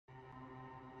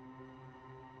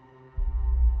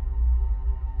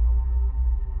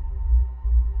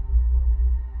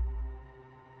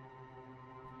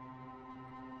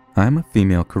I'm a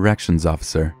female corrections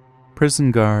officer,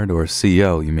 prison guard, or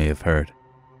CO you may have heard,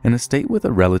 in a state with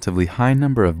a relatively high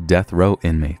number of death row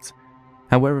inmates.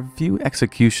 However, few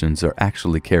executions are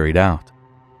actually carried out.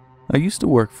 I used to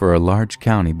work for a large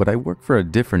county, but I work for a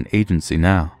different agency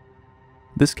now.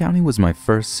 This county was my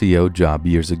first CO job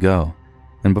years ago,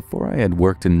 and before I had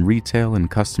worked in retail and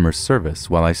customer service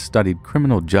while I studied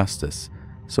criminal justice,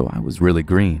 so I was really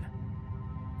green.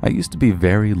 I used to be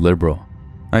very liberal.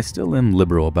 I still am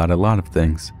liberal about a lot of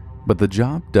things, but the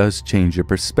job does change your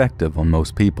perspective on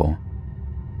most people.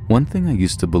 One thing I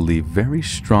used to believe very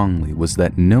strongly was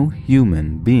that no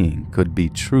human being could be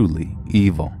truly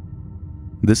evil.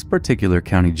 This particular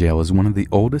county jail is one of the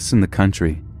oldest in the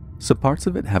country, so parts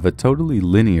of it have a totally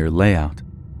linear layout.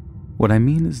 What I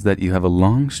mean is that you have a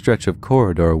long stretch of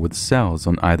corridor with cells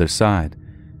on either side,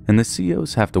 and the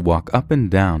COs have to walk up and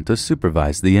down to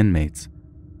supervise the inmates.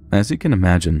 As you can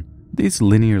imagine, these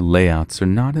linear layouts are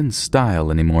not in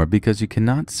style anymore because you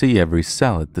cannot see every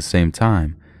cell at the same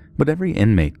time, but every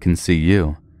inmate can see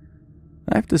you.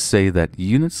 I have to say that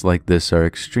units like this are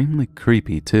extremely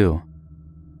creepy too.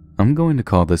 I'm going to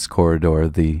call this corridor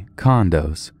the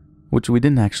condos, which we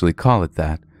didn't actually call it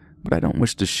that, but I don't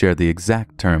wish to share the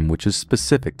exact term which is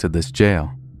specific to this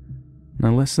jail.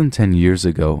 Now, less than 10 years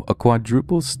ago, a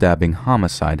quadruple stabbing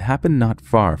homicide happened not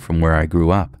far from where I grew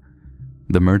up.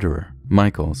 The murderer,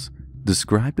 Michaels,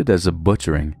 described it as a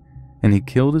butchering, and he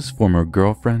killed his former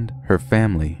girlfriend, her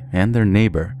family, and their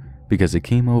neighbor because he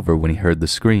came over when he heard the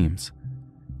screams.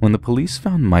 When the police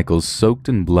found Michaels soaked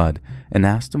in blood and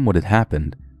asked him what had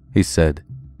happened, he said,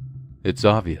 "It's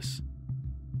obvious.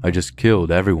 I just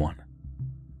killed everyone."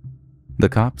 The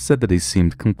cop said that he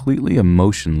seemed completely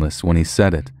emotionless when he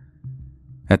said it.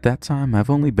 At that time, I've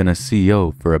only been a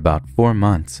CO for about 4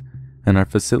 months, and our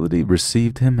facility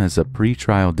received him as a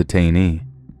pre-trial detainee.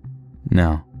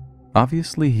 Now,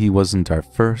 obviously he wasn't our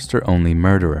first or only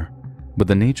murderer, but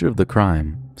the nature of the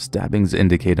crime, stabbings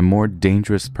indicate a more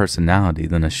dangerous personality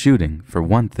than a shooting, for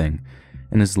one thing,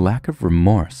 and his lack of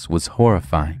remorse was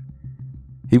horrifying.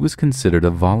 He was considered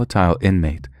a volatile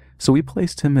inmate, so we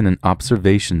placed him in an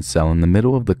observation cell in the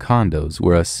middle of the condos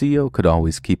where a CO could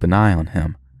always keep an eye on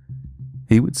him.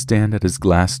 He would stand at his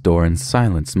glass door in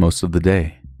silence most of the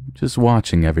day, just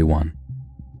watching everyone.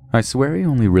 I swear he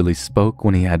only really spoke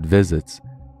when he had visits.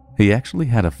 He actually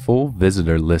had a full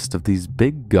visitor list of these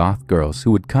big goth girls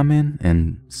who would come in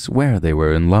and swear they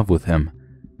were in love with him.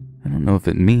 I don't know if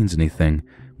it means anything,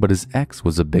 but his ex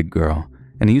was a big girl,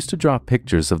 and he used to draw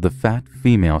pictures of the fat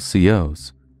female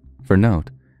COs. For note,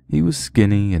 he was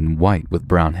skinny and white with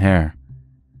brown hair.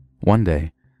 One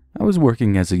day, I was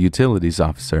working as a utilities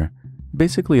officer,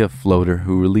 basically a floater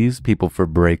who relieves people for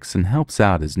breaks and helps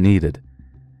out as needed.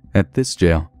 At this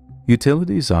jail,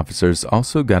 utilities officers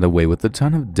also got away with a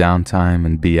ton of downtime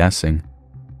and BSing.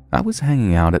 I was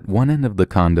hanging out at one end of the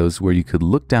condos where you could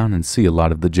look down and see a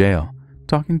lot of the jail,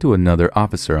 talking to another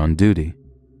officer on duty.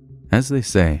 As they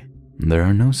say, there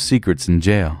are no secrets in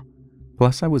jail.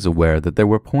 Plus, I was aware that there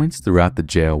were points throughout the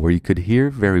jail where you could hear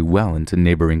very well into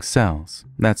neighboring cells,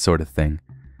 that sort of thing.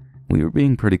 We were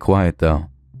being pretty quiet though.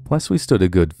 Plus, we stood a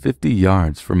good 50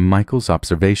 yards from Michael's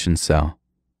observation cell.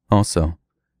 Also,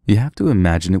 you have to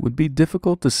imagine it would be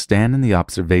difficult to stand in the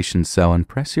observation cell and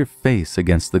press your face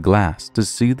against the glass to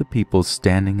see the people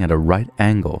standing at a right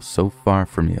angle so far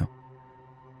from you.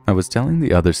 I was telling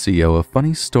the other CO a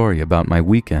funny story about my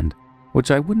weekend, which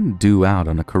I wouldn't do out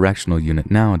on a correctional unit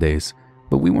nowadays,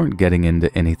 but we weren't getting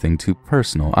into anything too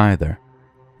personal either.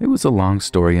 It was a long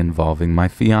story involving my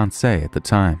fiancée at the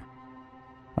time.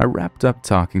 I wrapped up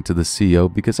talking to the CO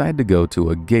because I had to go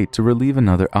to a gate to relieve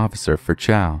another officer for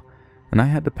chow, and I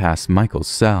had to pass Michael's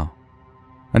cell.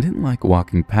 I didn't like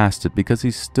walking past it because he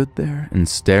stood there and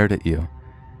stared at you,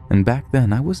 and back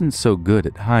then I wasn't so good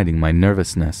at hiding my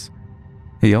nervousness.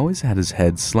 He always had his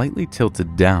head slightly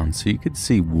tilted down so you could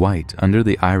see white under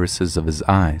the irises of his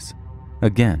eyes.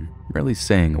 Again, rarely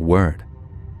saying a word.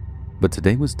 But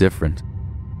today was different.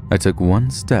 I took one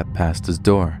step past his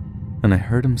door, and I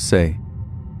heard him say,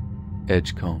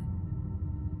 "Edgecombe,"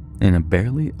 in a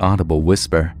barely audible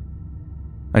whisper.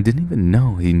 I didn't even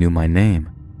know he knew my name.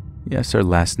 Yes, our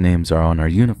last names are on our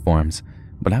uniforms,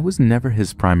 but I was never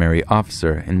his primary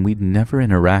officer and we'd never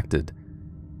interacted.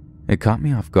 It caught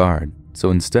me off guard,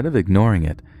 so instead of ignoring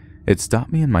it, it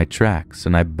stopped me in my tracks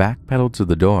and I backpedaled to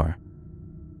the door.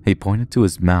 He pointed to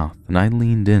his mouth and I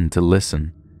leaned in to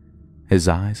listen. His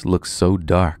eyes looked so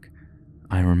dark.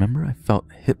 I remember I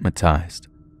felt hypnotized.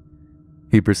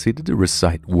 He proceeded to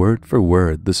recite word for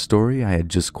word the story I had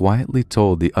just quietly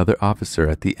told the other officer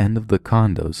at the end of the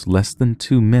condos less than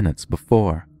 2 minutes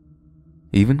before.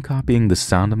 even copying the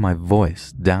sound of my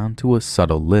voice down to a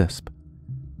subtle lisp.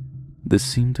 This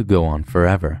seemed to go on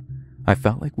forever. I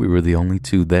felt like we were the only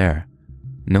two there.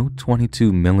 No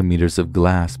 22 millimeters of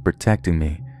glass protecting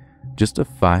me, just a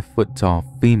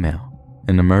 5-foot-tall female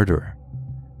and a murderer.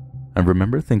 I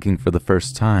remember thinking for the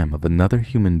first time of another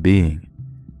human being.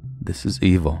 This is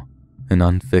evil and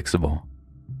unfixable.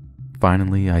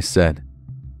 Finally, I said,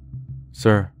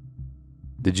 "Sir,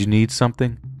 did you need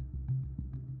something?"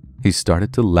 He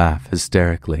started to laugh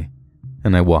hysterically,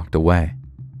 and I walked away.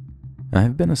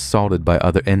 I've been assaulted by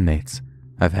other inmates.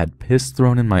 I've had piss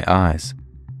thrown in my eyes.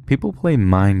 People play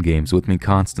mind games with me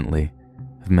constantly.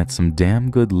 I've met some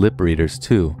damn good lip readers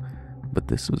too, but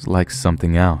this was like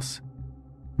something else.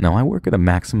 Now I work at a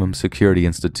maximum security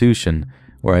institution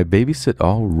where I babysit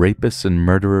all rapists and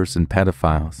murderers and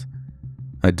pedophiles.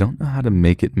 I don't know how to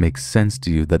make it make sense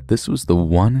to you that this was the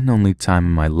one and only time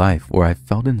in my life where I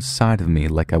felt inside of me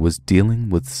like I was dealing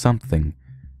with something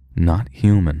not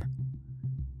human.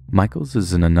 Michaels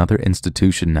is in another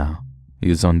institution now. He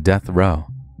is on death row.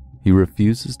 He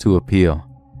refuses to appeal.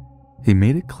 He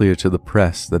made it clear to the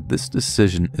press that this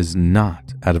decision is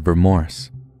not out of remorse.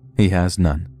 He has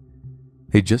none.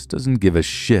 He just doesn't give a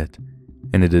shit,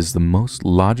 and it is the most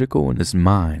logical in his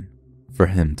mind for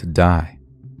him to die.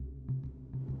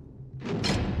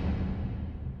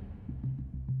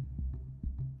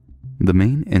 The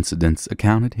main incidents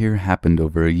accounted here happened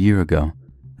over a year ago,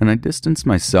 and I distanced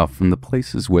myself from the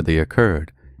places where they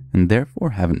occurred, and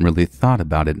therefore haven't really thought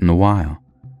about it in a while.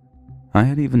 I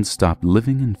had even stopped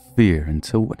living in fear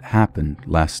until what happened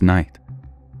last night.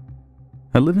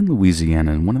 I live in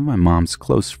Louisiana, and one of my mom's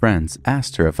close friends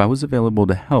asked her if I was available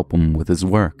to help him with his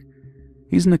work.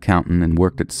 He's an accountant and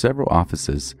worked at several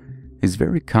offices. He's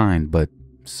very kind, but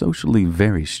socially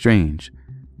very strange.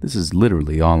 This is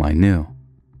literally all I knew.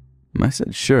 I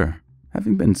said sure.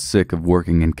 Having been sick of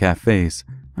working in cafes,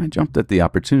 I jumped at the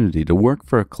opportunity to work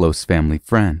for a close family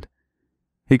friend.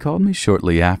 He called me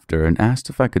shortly after and asked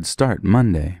if I could start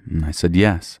Monday, and I said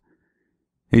yes.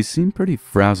 He seemed pretty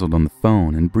frazzled on the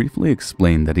phone and briefly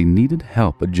explained that he needed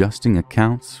help adjusting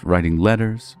accounts, writing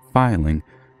letters, filing,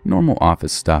 normal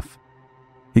office stuff.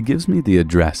 He gives me the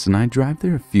address and I drive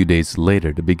there a few days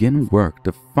later to begin work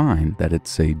to find that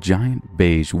it's a giant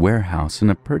beige warehouse in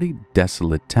a pretty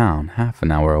desolate town half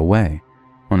an hour away,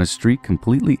 on a street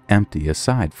completely empty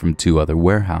aside from 2 other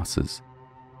warehouses.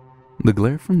 The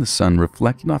glare from the sun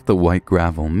reflected off the white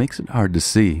gravel makes it hard to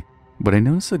see, but I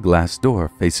notice a glass door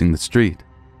facing the street.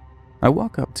 I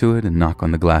walk up to it and knock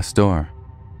on the glass door.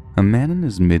 A man in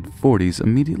his mid-40s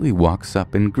immediately walks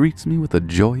up and greets me with a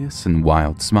joyous and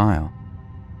wild smile.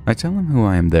 I tell him who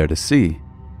I am there to see.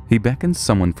 He beckons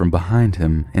someone from behind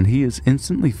him, and he is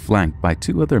instantly flanked by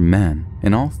 2 other men,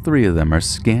 and all 3 of them are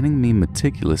scanning me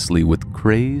meticulously with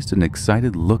crazed and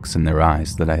excited looks in their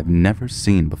eyes that I have never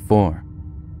seen before.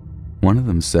 One of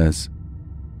them says,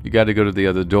 "You gotta go to the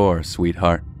other door,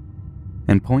 sweetheart,"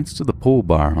 and points to the pool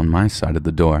bar on my side of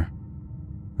the door.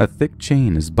 A thick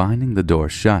chain is binding the door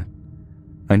shut.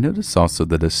 I notice also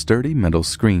that a sturdy metal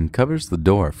screen covers the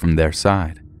door from their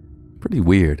side. Pretty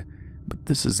weird, but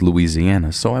this is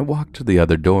Louisiana, so I walk to the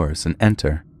other doors and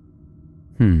enter.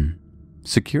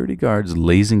 Security guards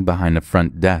lazing behind a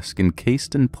front desk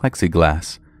encased in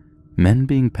plexiglass. Men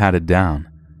being patted down.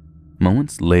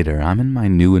 Moments later, I'm in my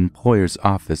new employer's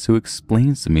office who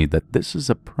explains to me that this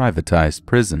is a privatized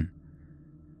prison.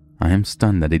 I am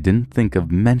stunned that he didn't think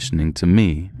of mentioning to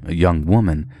me, a young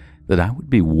woman, that I would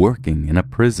be working in a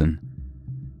prison.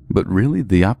 But really,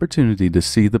 the opportunity to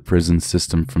see the prison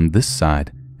system from this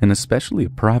side, and especially a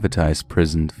privatized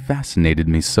prison, fascinated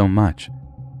me so much.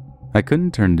 I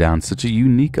couldn't turn down such a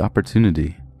unique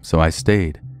opportunity, so I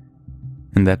stayed.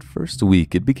 In that first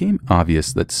week, it became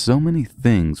obvious that so many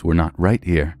things were not right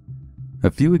here. A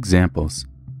few examples.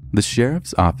 The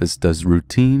sheriff's office does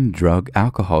routine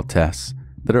drug-alcohol tests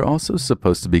that are also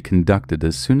supposed to be conducted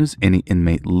as soon as any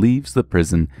inmate leaves the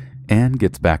prison and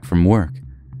gets back from work.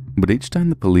 But each time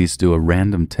the police do a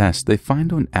random test, they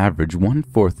find on average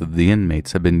 1/4 of the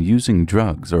inmates have been using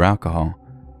drugs or alcohol.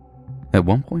 At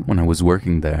one point when I was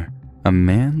working there, a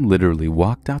man literally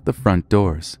walked out the front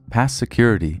doors, past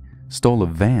security, stole a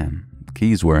van,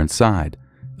 keys were inside,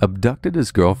 abducted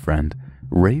his girlfriend,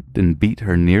 raped and beat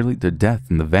her nearly to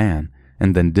death in the van,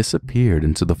 and then disappeared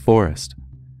into the forest.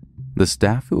 The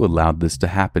staff who allowed this to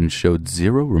happen showed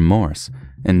zero remorse,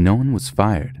 and no one was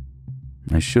fired.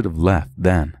 I should have left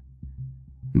then.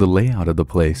 The layout of the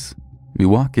place. You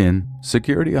walk in,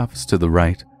 security office to the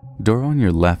right, door on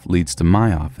your left leads to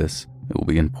my office. It will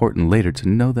be important later to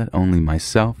know that only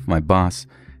myself, my boss,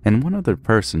 and one other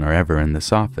person are ever in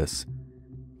this office.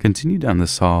 Continue down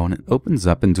this hall and it opens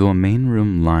up into a main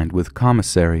room lined with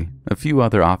commissary, a few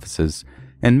other offices,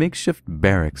 and makeshift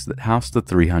barracks that house the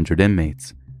 300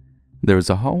 inmates. There is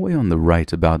a hallway on the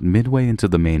right about midway into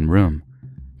the main room.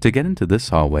 To get into this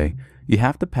hallway, you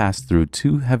have to pass through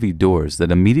two heavy doors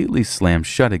that immediately slam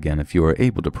shut again if you are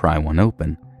able to pry one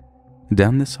open.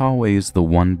 Down this hallway is the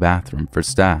one bathroom for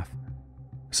staff.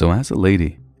 So as a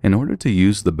lady, in order to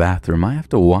use the bathroom, I have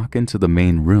to walk into the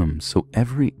main room so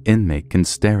every inmate can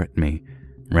stare at me,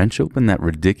 wrench open that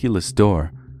ridiculous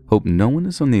door, hope no one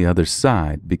is on the other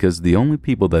side because the only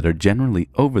people that are generally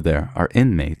over there are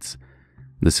inmates.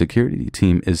 The security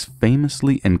team is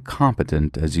famously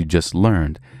incompetent, as you just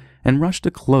learned, and rush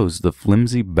to close the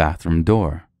flimsy bathroom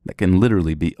door that can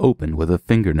literally be opened with a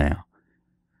fingernail.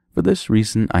 For this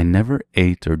reason, I never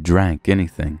ate or drank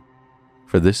anything.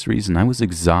 For this reason, I was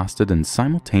exhausted and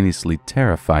simultaneously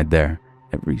terrified there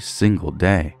every single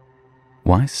day.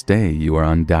 Why stay, you are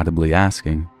undoubtedly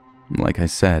asking. Like I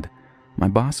said, my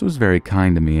boss was very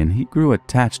kind to me and he grew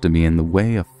attached to me in the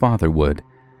way a father would.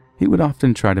 He would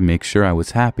often try to make sure I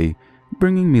was happy,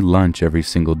 bringing me lunch every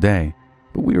single day,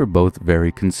 but we were both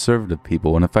very conservative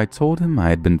people, and if I told him I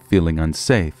had been feeling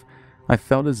unsafe, I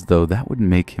felt as though that would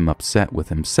make him upset with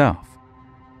himself.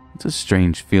 It's a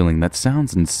strange feeling that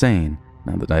sounds insane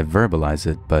now that I verbalize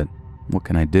it, but what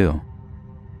can I do?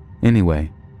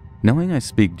 Anyway, knowing I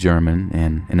speak German,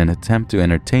 and in an attempt to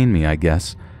entertain me, I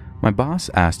guess, my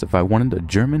boss asked if I wanted a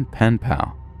German pen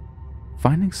pal.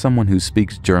 Finding someone who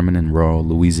speaks German in rural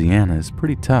Louisiana is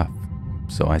pretty tough,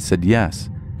 so I said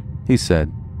yes. He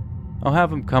said, "I'll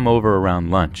have him come over around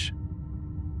lunch."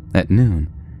 At noon,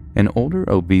 an older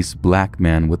obese black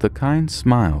man with a kind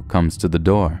smile comes to the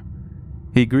door.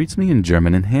 He greets me in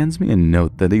German and hands me a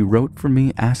note that he wrote for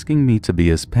me asking me to be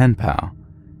his pen pal.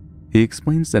 He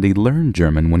explains that he learned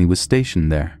German when he was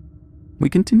stationed there. We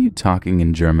continued talking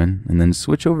in German and then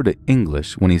switch over to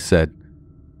English when he said,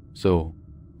 "So,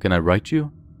 can I write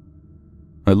you?"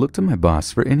 I looked at my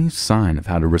boss for any sign of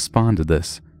how to respond to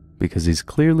this, because he's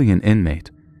clearly an inmate,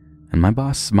 and my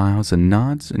boss smiles and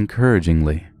nods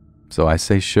encouragingly, so I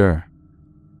say sure.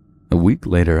 A week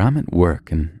later, I'm at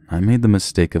work and I made the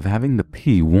mistake of having to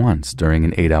pee once during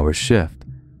an 8-hour shift,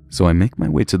 so I make my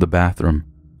way to the bathroom,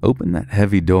 open that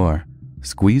heavy door,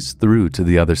 squeeze through to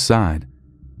the other side,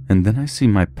 and then I see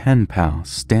my pen pal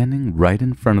standing right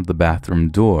in front of the bathroom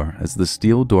door as the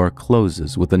steel door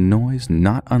closes with a noise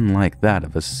not unlike that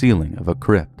of a ceiling of a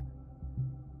crypt.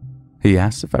 He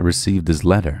asked if I received his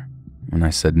letter, and I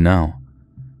said no.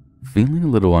 Feeling a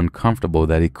little uncomfortable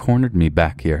that he cornered me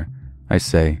back here, I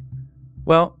say,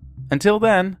 "Well, until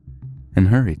then," and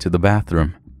hurry to the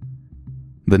bathroom.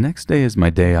 The next day is my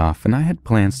day off, and I had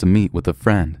plans to meet with a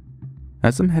friend.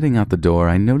 As I'm heading out the door,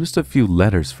 I noticed a few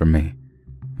letters from me.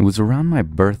 It was around my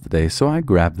birthday, so I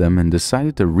grabbed them and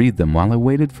decided to read them while I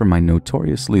waited for my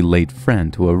notoriously late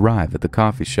friend to arrive at the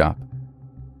coffee shop.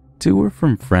 2 were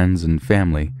from friends and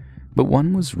family, but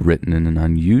one was written in an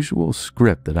unusual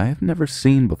script that I have never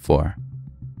seen before.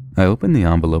 I opened the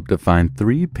envelope to find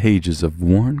 3 pages of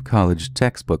worn college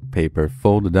textbook paper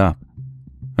folded up.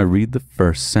 I read the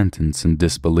first sentence in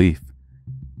disbelief.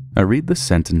 I read the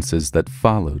sentences that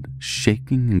followed,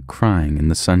 shaking and crying in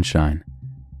the sunshine.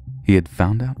 He had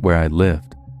found out where I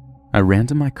lived. I ran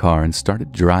to my car and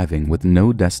started driving with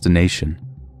no destination.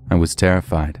 I was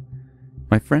terrified.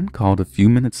 My friend called a few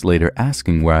minutes later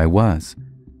asking where I was.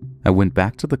 I went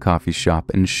back to the coffee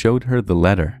shop and showed her the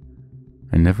letter.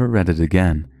 I never read it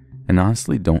again, and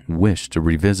honestly don't wish to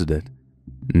revisit it.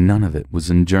 None of it was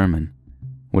in German.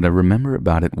 What I remember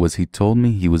about it was he told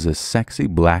me he was a sexy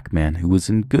black man who was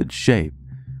in good shape,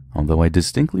 although I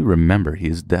distinctly remember he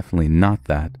is definitely not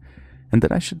that, and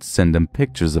that I should send him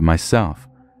pictures of myself,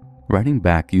 writing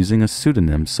back using a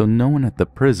pseudonym so no one at the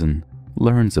prison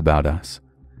learns about us,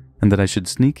 and that I should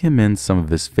sneak him in some of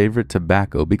his favorite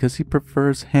tobacco because he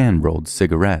prefers hand-rolled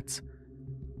cigarettes.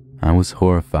 I was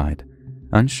horrified,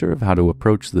 unsure of how to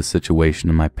approach the situation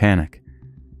in my panic.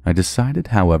 I decided,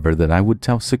 however, that I would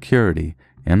tell security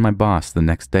and my boss the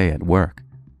next day at work.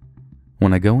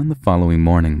 When I go in the following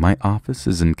morning, my office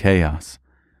is in chaos.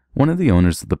 One of the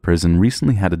owners of the prison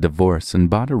recently had a divorce and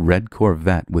bought a red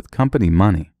Corvette with company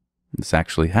money. This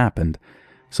actually happened,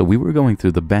 so we were going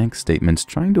through the bank statements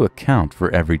trying to account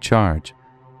for every charge.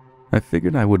 I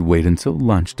figured I would wait until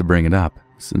lunch to bring it up,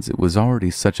 since it was already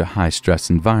such a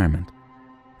high-stress environment.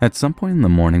 At some point in the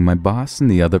morning, my boss and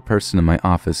the other person in my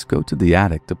office go to the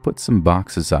attic to put some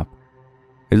boxes up.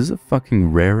 It is a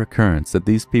fucking rare occurrence that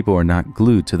these people are not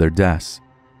glued to their desks.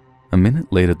 A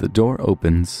minute later, the door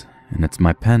opens, and it's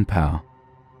my pen pal.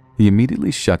 He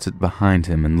immediately shuts it behind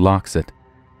him and locks it.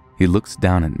 He looks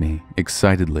down at me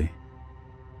excitedly.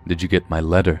 "Did you get my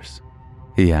letters?"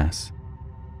 he asks.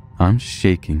 I'm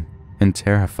shaking and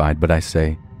terrified, but I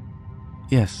say,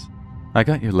 "Yes, I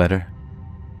got your letter."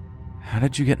 "How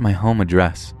did you get my home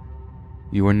address?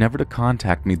 You were never to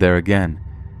contact me there again.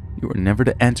 You were never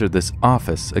to enter this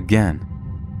office again.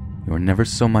 You were never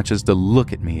so much as to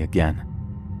look at me again."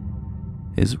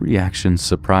 His reaction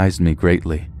surprised me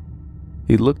greatly.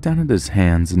 He looked down at his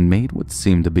hands and made what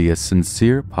seemed to be a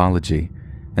sincere apology,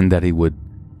 and that he would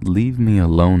leave me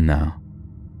alone now.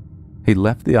 He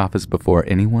left the office before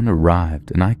anyone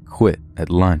arrived, and I quit at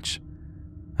lunch.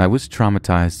 I was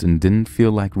traumatized and didn't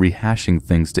feel like rehashing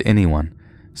things to anyone,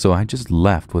 so I just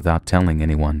left without telling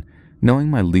anyone, knowing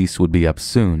my lease would be up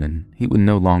soon and he would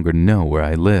no longer know where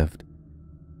I lived.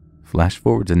 Flash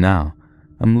forward to now,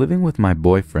 I'm living with my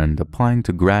boyfriend, applying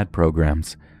to grad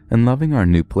programs, and loving our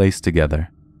new place together.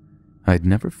 I'd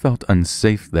never felt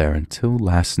unsafe there until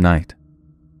last night.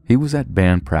 He was at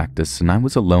band practice and I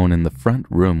was alone in the front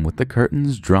room with the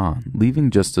curtains drawn, leaving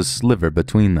just a sliver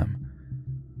between them.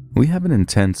 We have an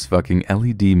intense fucking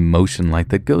LED motion light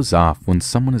that goes off when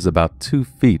someone is about 2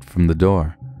 feet from the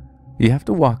door. You have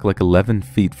to walk like 11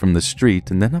 feet from the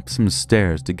street and then up some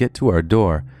stairs to get to our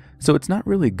door, so it's not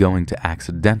really going to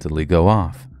accidentally go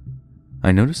off.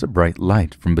 I notice a bright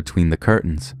light from between the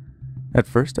curtains. At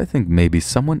first I think maybe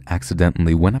someone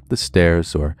accidentally went up the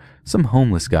stairs or some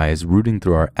homeless guy is rooting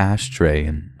through our ashtray,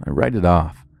 and I write it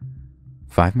off.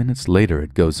 5 minutes later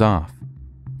it goes off,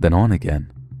 then on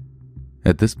again.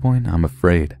 At this point I'm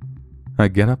afraid. I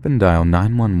get up and dial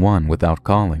 911 without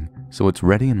calling, so it's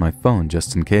ready in my phone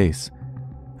just in case.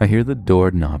 I hear the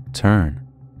doorknob turn.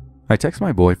 I text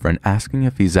my boyfriend asking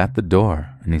if he's at the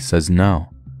door, and he says no.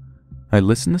 I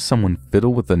listened to someone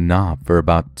fiddle with the knob for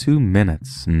about 2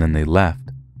 minutes and then they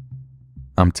left.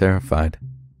 I'm terrified,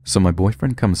 so my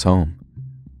boyfriend comes home.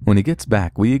 When he gets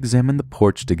back, we examine the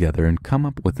porch together and come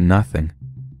up with nothing.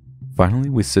 Finally,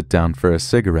 we sit down for a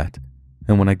cigarette,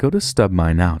 and when I go to stub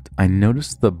mine out, I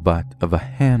notice the butt of a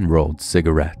hand-rolled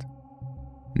cigarette.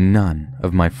 None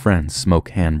of my friends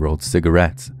smoke hand-rolled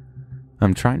cigarettes.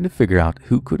 I'm trying to figure out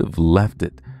who could have left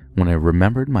it when I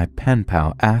remembered my pen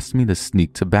pal asked me to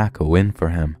sneak tobacco in for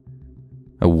him.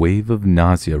 A wave of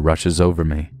nausea rushes over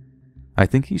me. I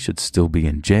think he should still be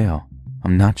in jail.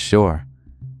 I'm not sure.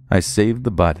 I saved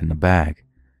the butt in a bag.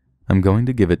 I'm going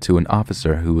to give it to an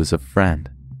officer who is a friend.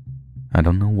 I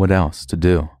don't know what else to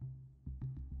do.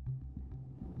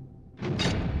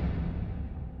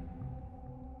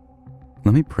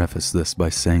 Let me preface this by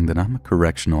saying that I'm a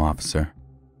correctional officer.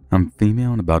 I'm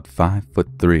female and about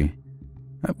 5'3".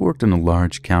 I've worked in a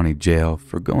large county jail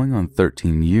for going on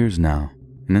 13 years now,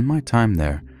 and in my time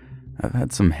there, I've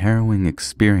had some harrowing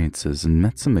experiences and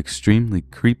met some extremely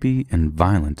creepy and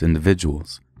violent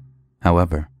individuals.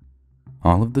 However,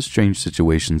 all of the strange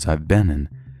situations I've been in,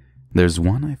 there's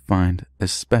one I find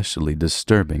especially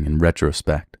disturbing in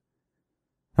retrospect.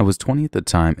 I was 20 at the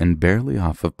time and barely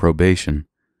off of probation.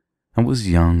 I was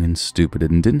young and stupid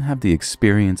and didn't have the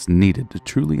experience needed to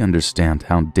truly understand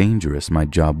how dangerous my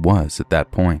job was at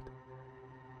that point.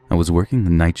 I was working the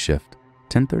night shift,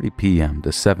 10:30 p.m.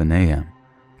 to 7 a.m.,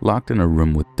 locked in a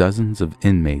room with dozens of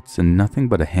inmates and nothing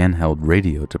but a handheld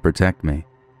radio to protect me.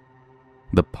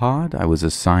 The pod I was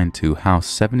assigned to housed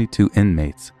 72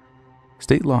 inmates.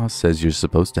 State law says you're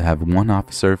supposed to have one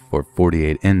officer for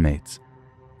 48 inmates.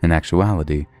 In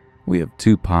actuality, we have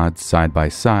 2 pods side by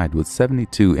side with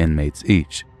 72 inmates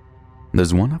each.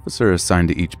 There's one officer assigned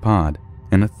to each pod,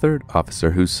 and a third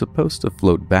officer who's supposed to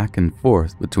float back and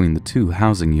forth between the 2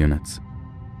 housing units.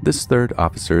 This third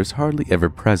officer is hardly ever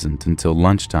present until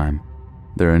lunchtime.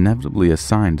 They're inevitably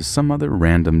assigned to some other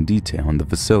random detail in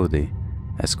the facility,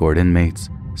 escort inmates,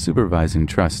 supervising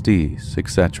trustees,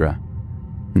 etc.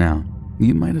 Now,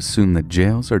 you might assume that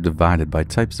jails are divided by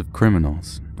types of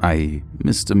criminals, i.e.,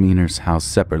 misdemeanors housed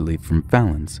separately from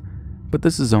felons, but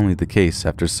this is only the case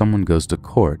after someone goes to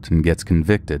court and gets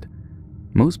convicted.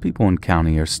 Most people in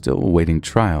county are still awaiting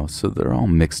trial, so they're all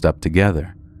mixed up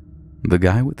together. The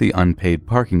guy with the unpaid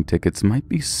parking tickets might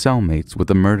be cellmates with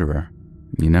a murderer.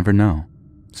 You never know,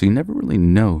 so you never really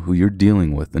know who you're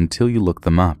dealing with until you look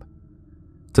them up.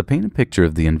 To paint a picture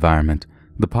of the environment,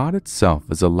 the pod itself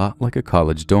is a lot like a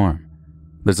college dorm.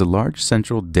 There's a large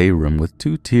central day room with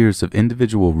 2 tiers of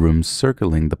individual rooms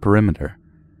circling the perimeter.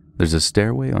 There's a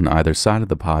stairway on either side of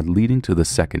the pod leading to the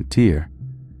second tier.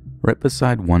 Right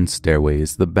beside one stairway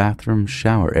is the bathroom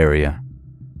shower area.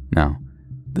 Now,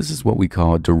 this is what we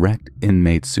call a direct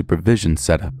inmate supervision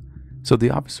setup, so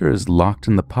the officer is locked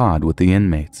in the pod with the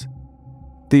inmates.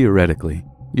 Theoretically,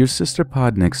 your sister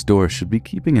pod next door should be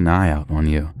keeping an eye out on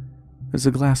you. there's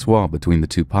a glass wall between the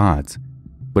two pods,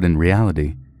 but in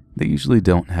reality, they usually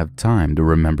don't have time to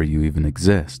remember you even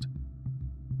exist.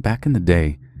 Back in the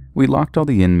day, we locked all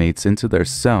the inmates into their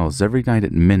cells every night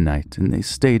at midnight, and they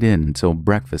stayed in until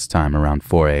breakfast time around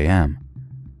 4 a.m.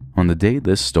 On the day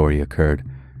this story occurred,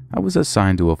 I was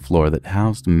assigned to a floor that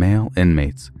housed male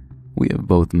inmates. We have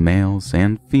both males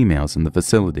and females in the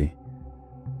facility.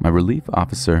 My relief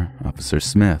officer, Officer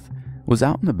Smith, was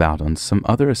out and about on some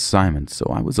other assignment, so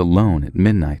I was alone at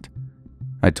midnight.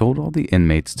 I told all the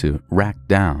inmates to rack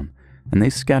down, and they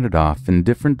scattered off in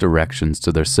different directions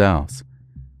to their cells.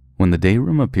 When the day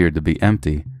room appeared to be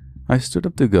empty, I stood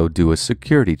up to go do a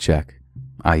security check,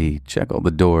 i.e. check all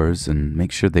the doors and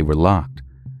make sure they were locked.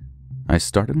 I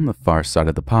started on the far side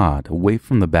of the pod, away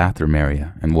from the bathroom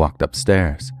area, and walked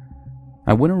upstairs.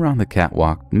 I went around the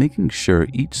catwalk, making sure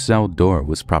each cell door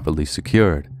was properly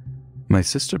secured. My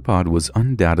sister pod was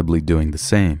undoubtedly doing the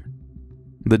same.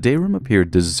 The day room appeared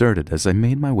deserted as I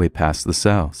made my way past the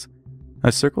cells. I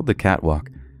circled the catwalk,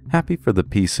 happy for the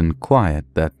peace and quiet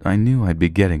that I knew I'd be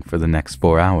getting for the next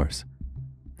 4 hours.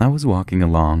 I was walking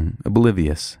along,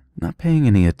 oblivious, not paying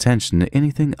any attention to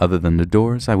anything other than the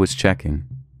doors I was checking.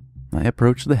 I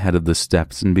approached the head of the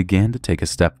steps and began to take a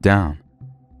step down.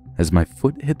 As my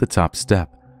foot hit the top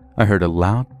step, I heard a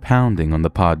loud pounding on the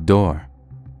pod door.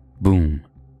 Boom,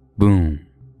 boom,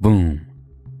 boom.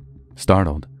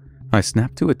 Startled, I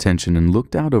snapped to attention and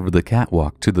looked out over the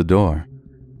catwalk to the door.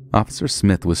 Officer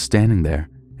Smith was standing there,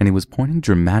 and he was pointing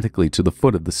dramatically to the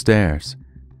foot of the stairs.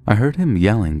 I heard him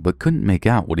yelling but couldn't make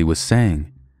out what he was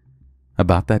saying.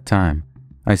 About that time,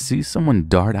 I see someone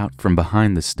dart out from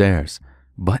behind the stairs,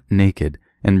 butt naked,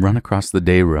 and run across the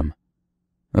day room.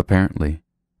 Apparently,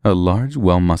 a large,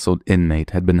 well-muscled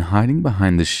inmate had been hiding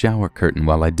behind the shower curtain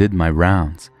while I did my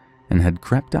rounds, and had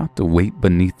crept out to wait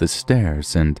beneath the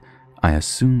stairs and, I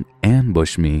assume,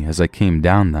 ambush me as I came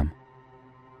down them.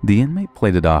 The inmate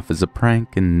played it off as a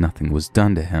prank and nothing was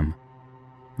done to him.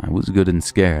 I was good and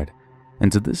scared,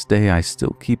 and to this day I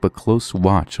still keep a close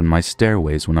watch on my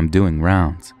stairways when I'm doing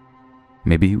rounds.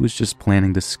 Maybe he was just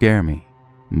planning to scare me,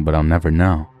 but I'll never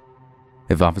know.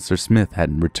 If Officer Smith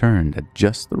hadn't returned at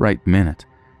just the right minute,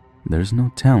 there's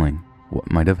no telling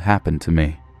what might have happened to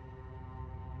me.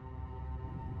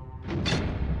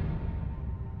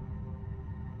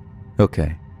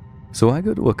 Okay, so I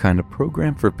go to a kind of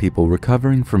program for people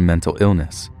recovering from mental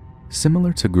illness,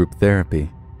 similar to group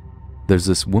therapy. There's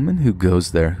this woman who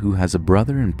goes there who has a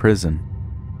brother in prison.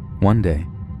 One day,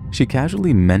 she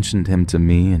casually mentioned him to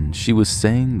me, and she was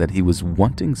saying that he was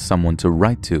wanting someone to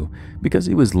write to because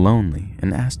he was lonely,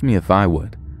 and asked me if I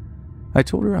would. I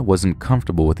told her I wasn't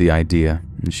comfortable with the idea,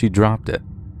 and she dropped it.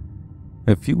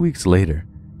 A few weeks later,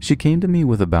 she came to me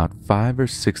with about 5 or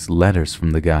 6 letters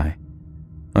from the guy.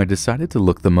 I decided to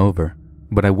look them over,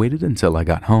 but I waited until I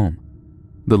got home.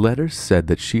 The letters said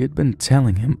that she had been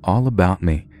telling him all about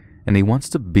me, and he wants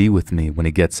to be with me when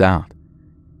he gets out.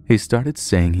 He started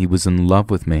saying he was in love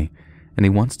with me, and he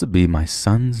wants to be my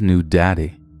son's new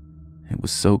daddy. It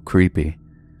was so creepy.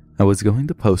 I was going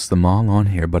to post them all on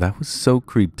here, but I was so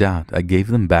creeped out I gave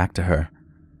them back to her.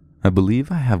 I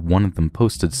believe I have one of them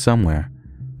posted somewhere.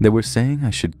 They were saying I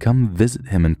should come visit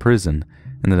him in prison,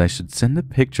 and that I should send a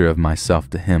picture of myself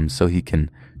to him so he can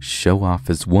show off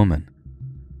his woman.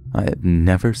 I have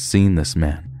never seen this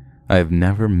man. I have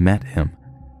never met him.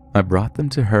 I brought them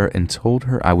to her and told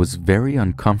her I was very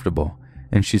uncomfortable,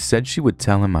 and she said she would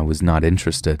tell him I was not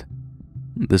interested.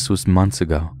 This was months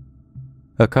ago.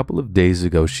 A couple of days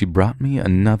ago, she brought me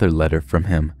another letter from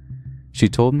him. She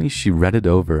told me she read it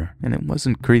over and it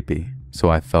wasn't creepy, so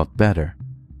I felt better.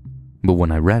 But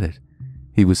when I read it,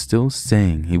 he was still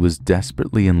saying he was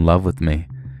desperately in love with me,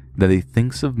 that he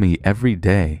thinks of me every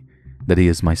day, that he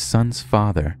is my son's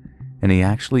father, and he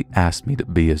actually asked me to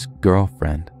be his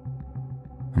girlfriend.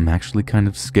 I'm actually kind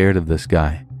of scared of this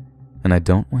guy, and I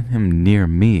don't want him near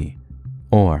me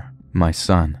or my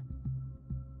son.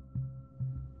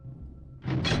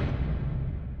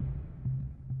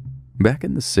 Back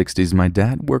in the 60s, my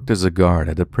dad worked as a guard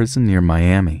at a prison near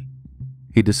Miami.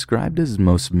 He described his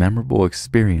most memorable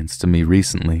experience to me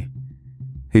recently.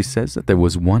 He says that there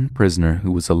was one prisoner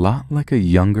who was a lot like a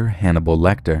younger Hannibal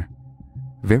Lecter.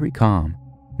 Very calm,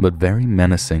 but very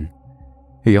menacing.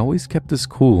 He always kept his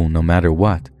cool no matter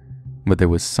what, but there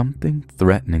was something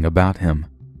threatening about him.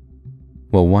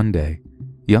 Well, one day,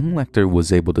 young Lecter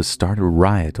was able to start a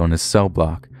riot on his cell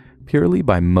block purely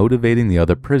by motivating the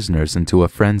other prisoners into a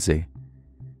frenzy.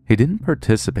 He didn't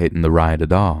participate in the riot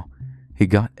at all. He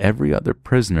got every other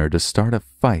prisoner to start a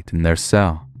fight in their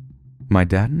cell. My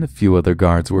dad and a few other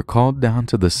guards were called down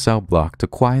to the cell block to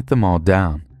quiet them all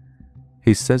down.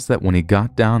 He says that when he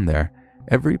got down there,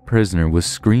 Every prisoner was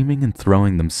screaming and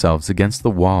throwing themselves against the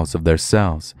walls of their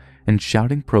cells and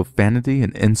shouting profanity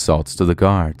and insults to the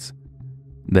guards.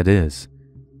 That is,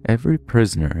 every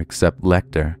prisoner except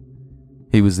Lecter.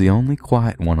 He was the only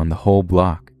quiet one on the whole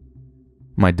block.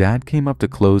 My dad came up to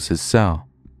close his cell,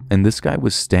 and this guy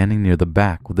was standing near the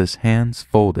back with his hands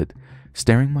folded,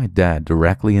 staring my dad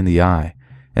directly in the eye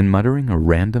and muttering a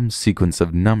random sequence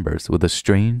of numbers with a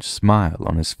strange smile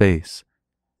on his face.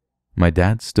 My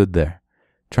dad stood there,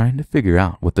 trying to figure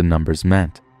out what the numbers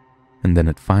meant, and then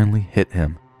it finally hit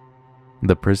him.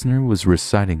 The prisoner was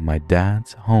reciting my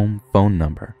dad's home phone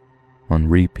number on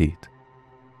repeat.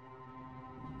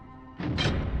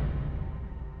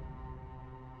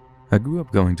 I grew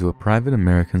up going to a private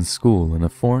American school in a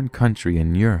foreign country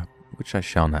in Europe, which I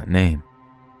shall not name.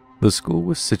 The school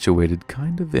was situated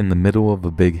kind of in the middle of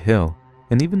a big hill,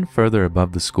 and even further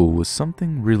above the school was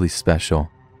something really special,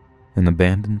 an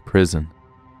abandoned prison.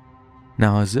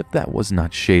 Now, as if that was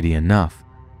not shady enough,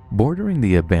 bordering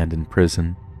the abandoned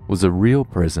prison was a real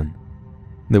prison.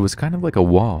 There was kind of like a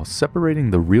wall separating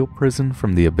the real prison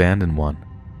from the abandoned one.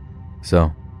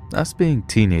 So, us being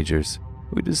teenagers,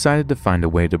 we decided to find a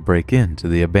way to break into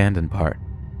the abandoned part.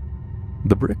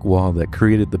 The brick wall that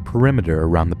created the perimeter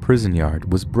around the prison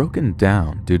yard was broken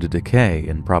down due to decay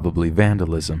and probably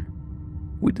vandalism.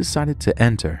 We decided to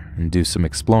enter and do some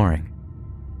exploring.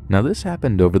 Now, this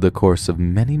happened over the course of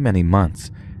many months,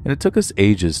 and it took us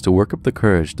ages to work up the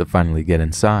courage to finally get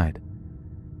inside.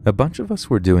 A bunch of us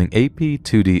were doing AP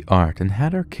 2D art and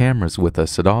had our cameras with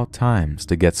us at all times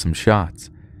to get some shots.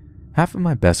 Half of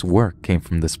my best work came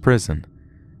from this prison.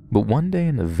 But one day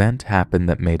an event happened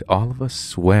that made all of us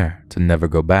swear to never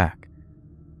go back.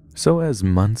 So as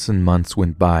months and months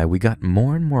went by, we got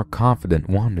more and more confident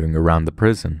wandering around the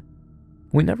prison.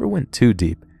 We never went too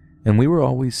deep, and we were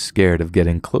always scared of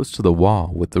getting close to the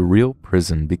wall with the real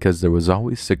prison because there was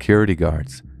always security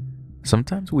guards.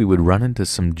 Sometimes we would run into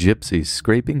some gypsies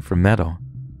scraping for metal,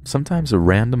 sometimes a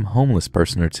random homeless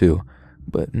person or two,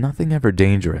 but nothing ever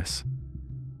dangerous.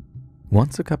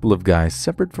 Once a couple of guys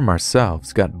separate from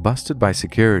ourselves got busted by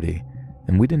security,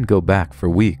 and we didn't go back for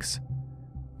weeks.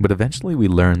 But eventually we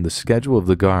learned the schedule of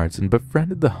the guards and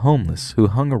befriended the homeless who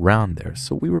hung around there,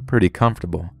 so we were pretty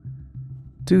comfortable.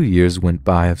 2 years went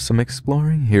by of some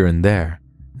exploring here and there,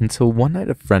 until one night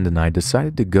a friend and I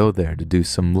decided to go there to do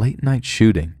some late-night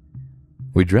shooting.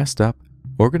 We dressed up,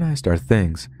 organized our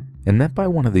things, and met by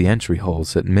one of the entry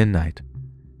holes at midnight.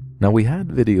 Now, we had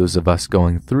videos of us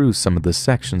going through some of the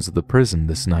sections of the prison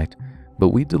this night, but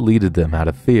we deleted them out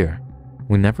of fear.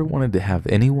 We never wanted to have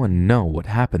anyone know what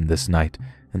happened this night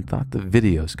and thought the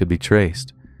videos could be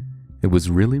traced. It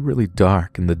was really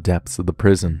dark in the depths of the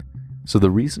prison, so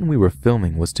the reason we were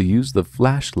filming was to use the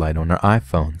flashlight on our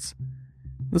iPhones.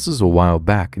 This was a while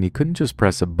back and you couldn't just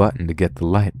press a button to get the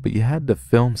light, but you had to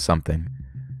film something.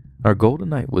 Our goal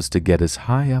tonight was to get as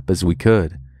high up as we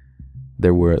could.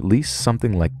 There were at least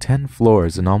something like 10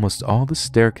 floors, and almost all the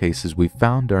staircases we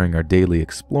found during our daily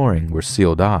exploring were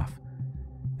sealed off.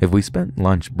 If we spent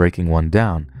lunch breaking one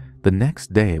down, the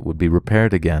next day it would be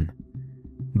repaired again.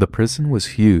 The prison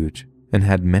was huge and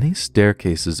had many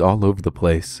staircases all over the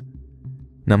place.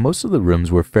 Now, most of the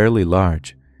rooms were fairly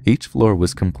large. Each floor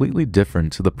was completely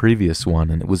different to the previous one,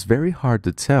 and it was very hard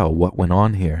to tell what went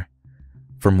on here.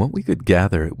 From what we could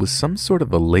gather, it was some sort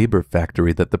of a labor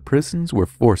factory that the prisons were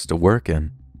forced to work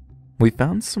in. We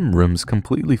found some rooms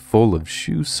completely full of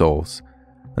shoe soles.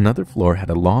 Another floor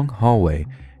had a long hallway,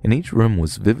 and each room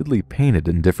was vividly painted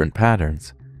in different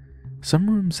patterns. Some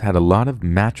rooms had a lot of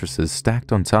mattresses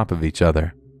stacked on top of each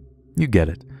other. You get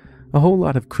it, a whole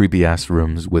lot of creepy-ass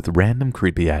rooms with random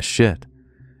creepy-ass shit.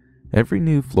 Every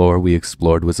new floor we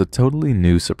explored was a totally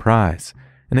new surprise,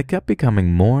 and it kept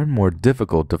becoming more and more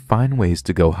difficult to find ways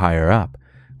to go higher up,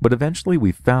 but eventually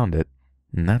we found it,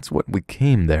 and that's what we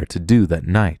came there to do that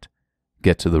night,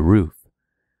 get to the roof.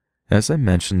 As I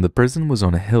mentioned, the prison was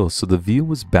on a hill, so the view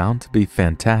was bound to be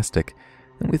fantastic,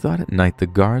 and we thought at night the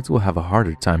guards will have a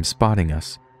harder time spotting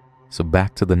us, so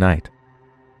back to the night.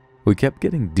 We kept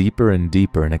getting deeper and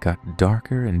deeper, and it got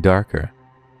darker and darker.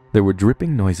 There were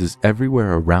dripping noises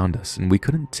everywhere around us, and we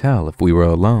couldn't tell if we were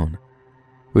alone.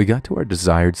 We got to our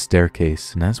desired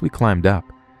staircase, and as we climbed up,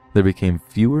 there became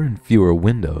fewer and fewer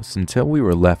windows until we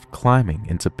were left climbing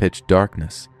into pitch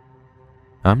darkness.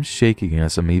 I'm shaking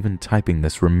as I'm even typing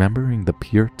this, remembering the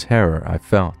pure terror I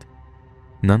felt.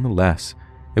 Nonetheless,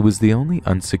 it was the only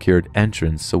unsecured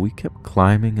entrance, so we kept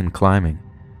climbing and climbing.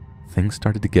 Things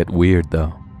started to get weird,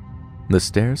 though. The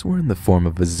stairs were in the form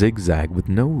of a zigzag with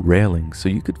no railing, so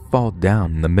you could fall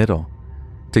down in the middle.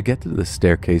 To get to the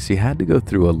staircase, you had to go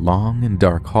through a long and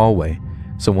dark hallway,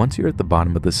 So once you're at the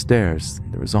bottom of the stairs,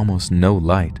 there was almost no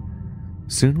light.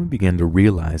 Soon we began to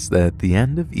realize that at the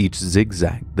end of each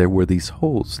zigzag there were these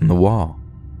holes in the wall.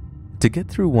 To get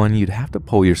through one, you'd have to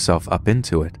pull yourself up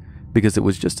into it, because it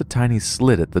was just a tiny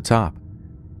slit at the top.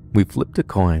 We flipped a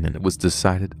coin and it was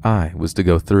decided I was to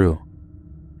go through.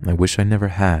 I wish I never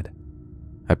had.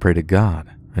 I pray to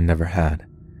God I never had.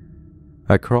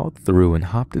 I crawled through and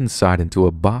hopped inside into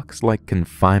a box-like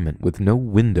confinement with no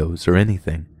windows or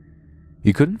anything.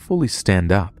 You couldn't fully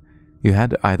stand up. You had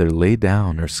to either lay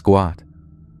down or squat.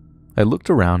 I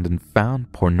looked around and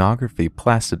found pornography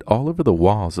plastered all over the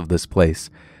walls of this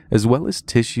place, as well as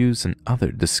tissues and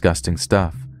other disgusting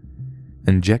stuff.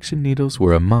 Injection needles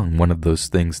were among one of those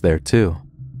things there too.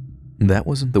 That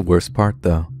wasn't the worst part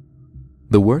though.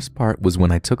 The worst part was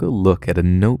when I took a look at a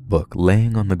notebook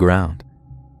laying on the ground.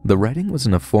 The writing was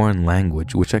in a foreign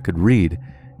language which I could read,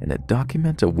 and it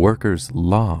documented a worker's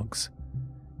logs.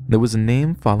 There was a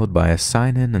name followed by a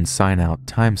sign-in and sign-out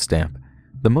timestamp.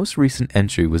 The most recent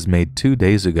entry was made 2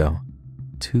 days ago.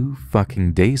 2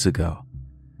 fucking days ago.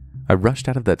 I rushed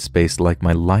out of that space like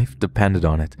my life depended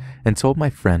on it and told my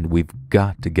friend we've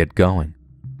got to get going.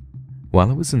 While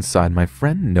I was inside, my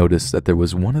friend noticed that there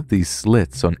was one of these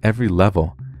slits on every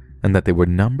level and that they were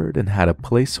numbered and had a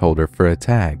placeholder for a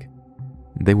tag.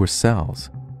 They were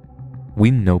cells. We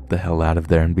noped the hell out of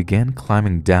there and began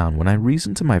climbing down when I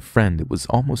reasoned to my friend it was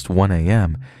almost 1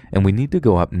 a.m. and we need to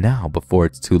go up now before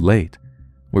it's too late.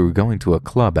 We were going to a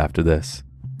club after this,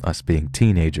 us being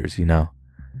teenagers, you know.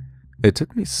 It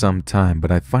took me some time,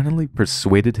 but I finally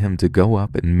persuaded him to go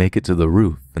up and make it to the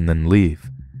roof and then leave.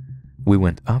 We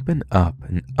went up and up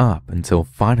and up until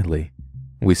finally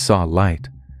we saw light.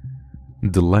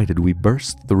 Delighted, we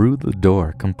burst through the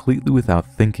door completely without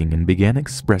thinking and began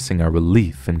expressing our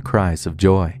relief in cries of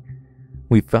joy.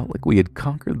 We felt like we had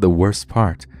conquered the worst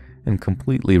part and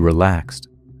completely relaxed.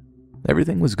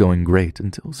 Everything was going great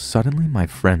until suddenly my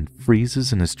friend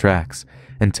freezes in his tracks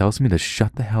and tells me to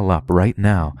shut the hell up right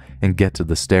now and get to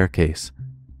the staircase.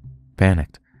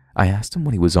 Panicked, I asked him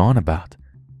what he was on about.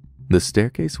 The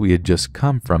staircase we had just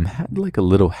come from had like a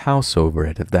little house over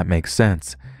it, if that makes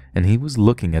sense, and he was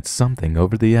looking at something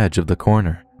over the edge of the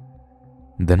corner.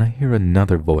 Then I hear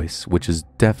another voice, which is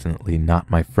definitely not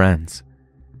my friend's.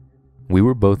 We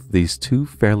were both these 2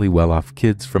 fairly well-off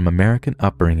kids from American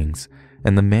upbringings,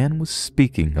 and the man was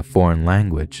speaking a foreign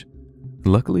language.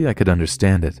 Luckily I could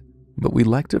understand it, but we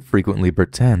liked to frequently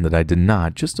pretend that I did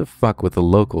not, just to fuck with the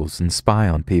locals and spy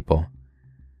on people.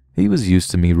 He was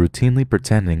used to me routinely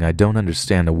pretending I don't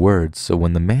understand a word, so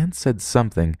when the man said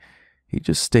something, he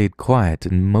just stayed quiet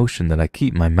and motioned that I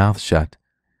keep my mouth shut.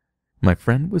 My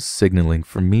friend was signaling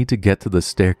for me to get to the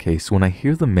staircase when I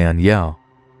hear the man yell,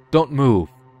 "Don't move!"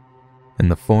 in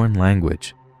the foreign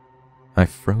language. I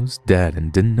froze dead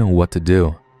and didn't know what to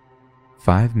do.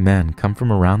 5 men come from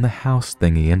around the house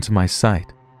thingy into my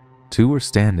sight. 2 were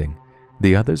standing,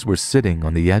 the others were sitting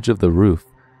on the edge of the roof.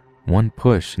 1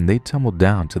 push and they tumbled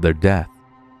down to their death.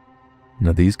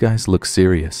 Now these guys look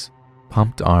serious.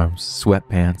 Pumped arms,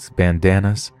 sweatpants,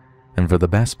 bandanas, and for the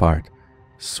best part,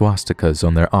 swastikas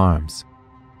on their arms.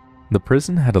 The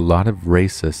prison had a lot of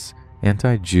racist,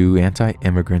 anti-Jew,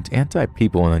 anti-immigrant,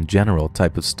 anti-people in general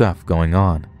type of stuff going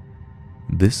on.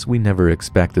 This we never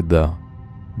expected though.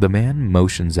 The man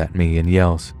motions at me and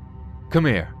yells, "Come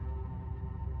here."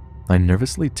 I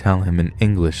nervously tell him in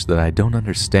English that I don't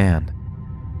understand.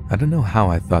 I don't know how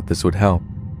I thought this would help,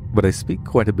 but I speak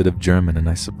quite a bit of German, and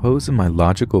I suppose in my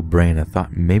logical brain I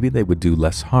thought maybe they would do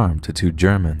less harm to 2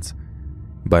 Germans.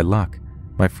 By luck,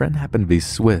 my friend happened to be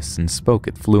Swiss and spoke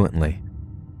it fluently.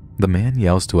 The man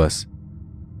yells to us,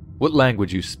 "What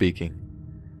language you speaking?"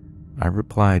 I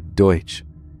replied, "Deutsch."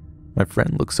 My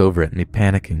friend looks over at me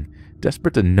panicking,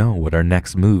 desperate to know what our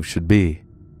next move should be.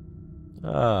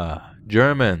 "Ah,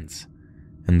 Germans,"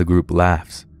 and the group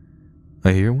laughs.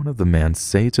 I hear one of the men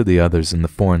say to the others in the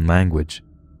foreign language,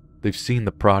 "They've seen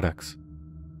the products."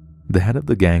 The head of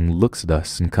the gang looks at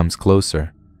us and comes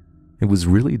closer. It was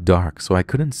really dark, so I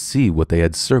couldn't see what they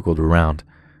had circled around,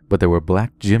 but there were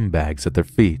black gym bags at their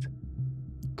feet.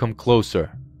 "Come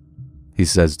closer," he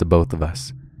says to both of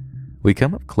us. We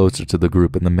come up closer to the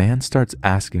group and the man starts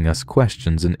asking us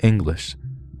questions in English.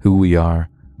 Who we are,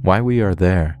 why we are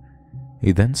there.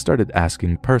 He then started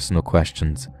asking personal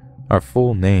questions, our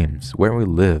full names, where we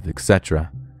live,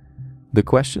 etc. The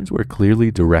questions were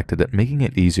clearly directed at making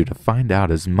it easier to find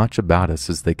out as much about us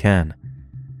as they can.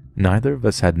 Neither of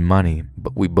us had money,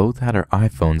 but we both had our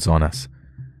iPhones on us.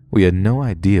 We had no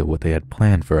idea what they had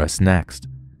planned for us next.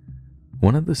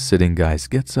 One of the sitting guys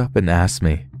gets up and asks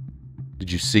me,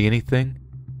 "Did you see anything?"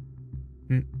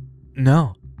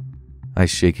 No. I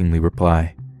shakingly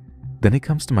reply. Then he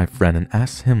comes to my friend and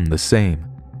asks him the same.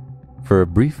 For a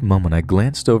brief moment I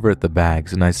glanced over at the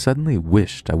bags and I suddenly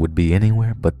wished I would be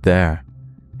anywhere but there.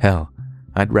 Hell,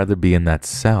 I'd rather be in that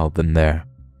cell than there.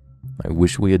 I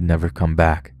wish we had never come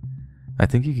back. I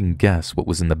think you can guess what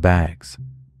was in the bags.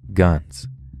 Guns.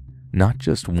 Not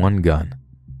just one gun.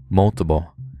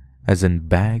 Multiple. As in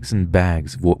bags and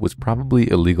bags of what was probably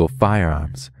illegal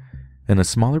firearms. In a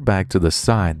smaller bag to the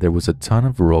side there was a ton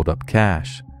of rolled up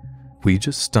cash. We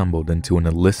just stumbled into an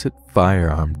illicit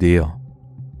firearm deal.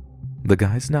 The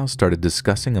guys now started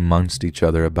discussing amongst each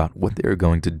other about what they were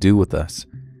going to do with us.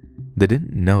 They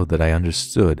didn't know that I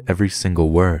understood every single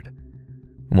word.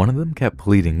 One of them kept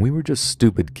pleading we were just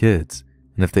stupid kids,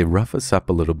 and if they rough us up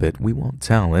a little bit, we won't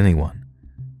tell anyone.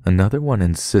 Another one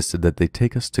insisted that they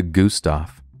take us to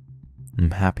Gustav.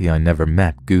 I'm happy I never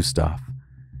met Gustav.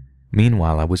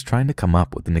 Meanwhile, I was trying to come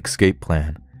up with an escape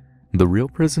plan. The real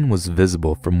prison was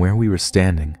visible from where we were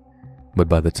standing, but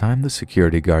by the time the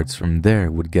security guards from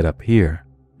there would get up here,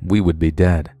 we would be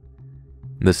dead.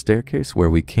 The staircase where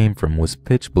we came from was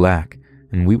pitch black,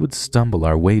 and we would stumble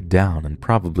our way down and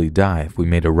probably die if we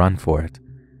made a run for it.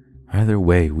 Either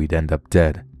way, we'd end up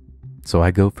dead. So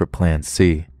I go for plan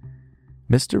C.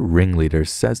 Mr. Ringleader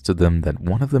says to them that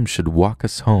one of them should walk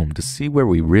us home to see where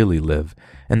we really live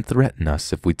and threaten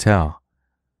us if we tell.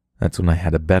 That's when I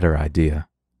had a better idea.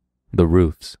 The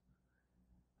roofs.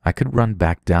 I could run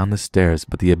back down the stairs,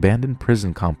 but the abandoned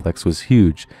prison complex was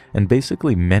huge and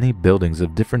basically many buildings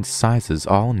of different sizes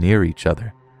all near each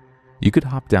other. You could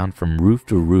hop down from roof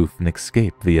to roof and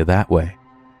escape via that way.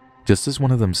 Just as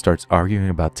one of them starts arguing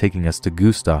about taking us to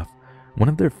Gustav, one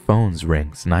of their phones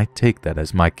rings and I take that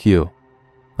as my cue.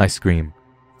 I scream,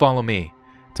 "Follow me,"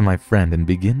 to my friend and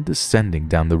begin descending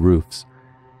down the roofs.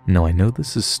 No, I know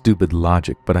this is stupid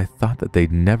logic, but I thought that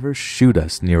they'd never shoot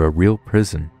us near a real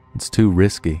prison. It's too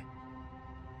risky.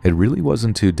 It really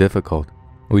wasn't too difficult.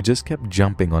 We just kept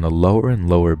jumping on a lower and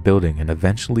lower building and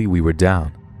eventually we were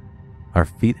down. Our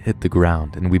feet hit the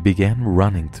ground and we began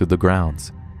running through the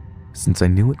grounds. Since I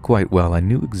knew it quite well, I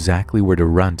knew exactly where to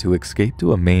run to escape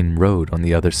to a main road on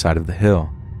the other side of the hill.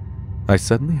 I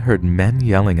suddenly heard men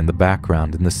yelling in the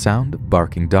background and the sound of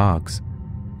barking dogs.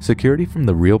 Security from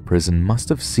the real prison must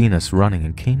have seen us running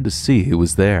and came to see who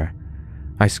was there.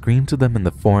 I screamed to them in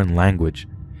the foreign language,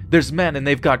 "There's men and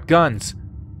they've got guns!"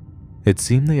 It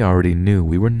seemed they already knew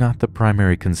we were not the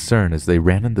primary concern as they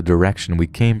ran in the direction we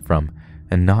came from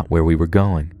and not where we were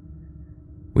going.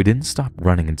 We didn't stop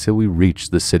running until we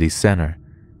reached the city center,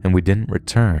 and we didn't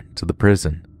return to the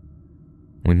prison.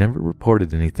 We never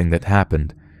reported anything that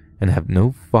happened and have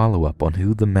no follow-up on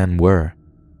who the men were.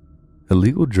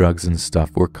 Illegal drugs and stuff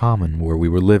were common where we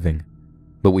were living,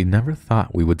 but we never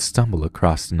thought we would stumble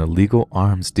across an illegal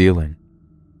arms dealing.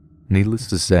 Needless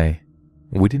to say,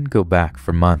 we didn't go back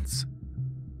for months.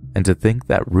 And to think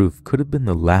that roof could have been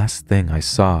the last thing I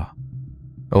saw.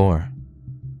 Or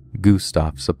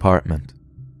Gustav's apartment.